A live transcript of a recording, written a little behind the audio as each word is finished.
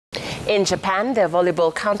In Japan, their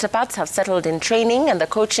volleyball counterparts have settled in training and the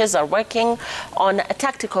coaches are working on a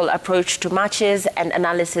tactical approach to matches and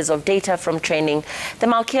analysis of data from training. The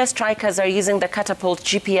Malkia strikers are using the Catapult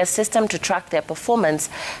GPS system to track their performance.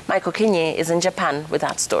 Michael Kinye is in Japan with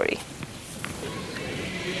that story.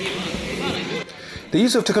 The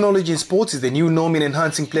use of technology in sports is the new norm in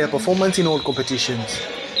enhancing player performance in all competitions.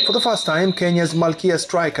 For the first time, Kenya's Malkia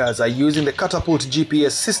strikers are using the Catapult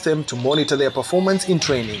GPS system to monitor their performance in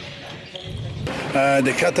training.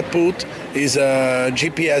 The Catapult is a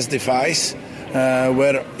GPS device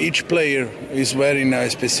where each player is wearing a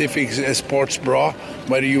specific sports bra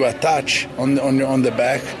where you attach on the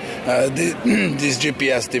back this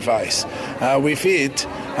GPS device. With it,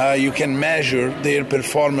 you can measure their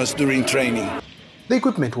performance during training. The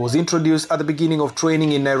equipment was introduced at the beginning of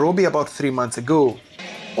training in Nairobi about 3 months ago.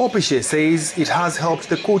 Opishe says it has helped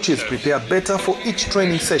the coaches prepare better for each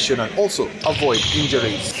training session and also avoid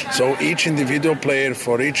injuries. So each individual player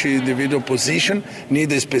for each individual position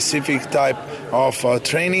needs a specific type of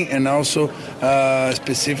training and also a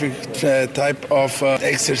specific type of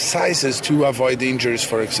exercises to avoid injuries,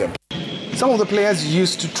 for example. Some of the players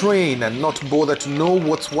used to train and not bother to know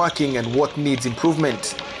what's working and what needs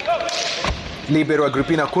improvement. Libero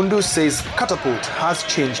Agrippina Kundu says Catapult has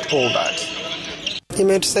changed all that.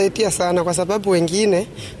 Imetusaidia sana kwa sababu wengine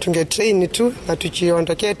tungetrain tu na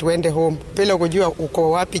tujiondokee tuende home bila kujua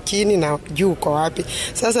uko wapi chini na juu uko wapi.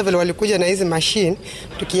 Sasa vile walikuja na hizi machine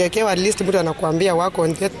tukiwekewa at least mtu anakuambia wako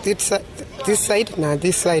on this side na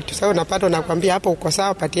this side. Sasa unapata unakuambia hapa uko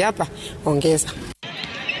sawa pati hapa ongeza.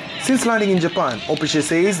 Since landing in Japan, Opishe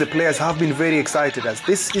says the players have been very excited as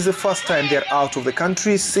this is the first time they're out of the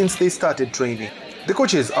country since they started training. The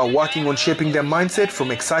coaches are working on shaping their mindset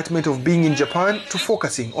from excitement of being in Japan to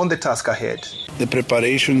focusing on the task ahead. The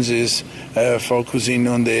preparations is focusing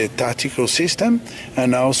on the tactical system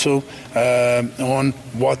and also on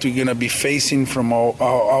what we're going to be facing from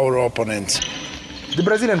our opponents. The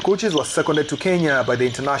Brazilian coaches were seconded to Kenya by the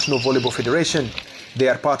International Volleyball Federation. They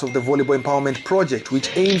are part of the Volleyball Empowerment Project,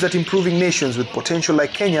 which aims at improving nations with potential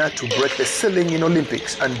like Kenya to break the ceiling in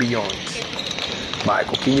Olympics and beyond.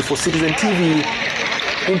 Michael Kinye for Citizen TV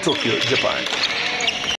in Tokyo, Japan.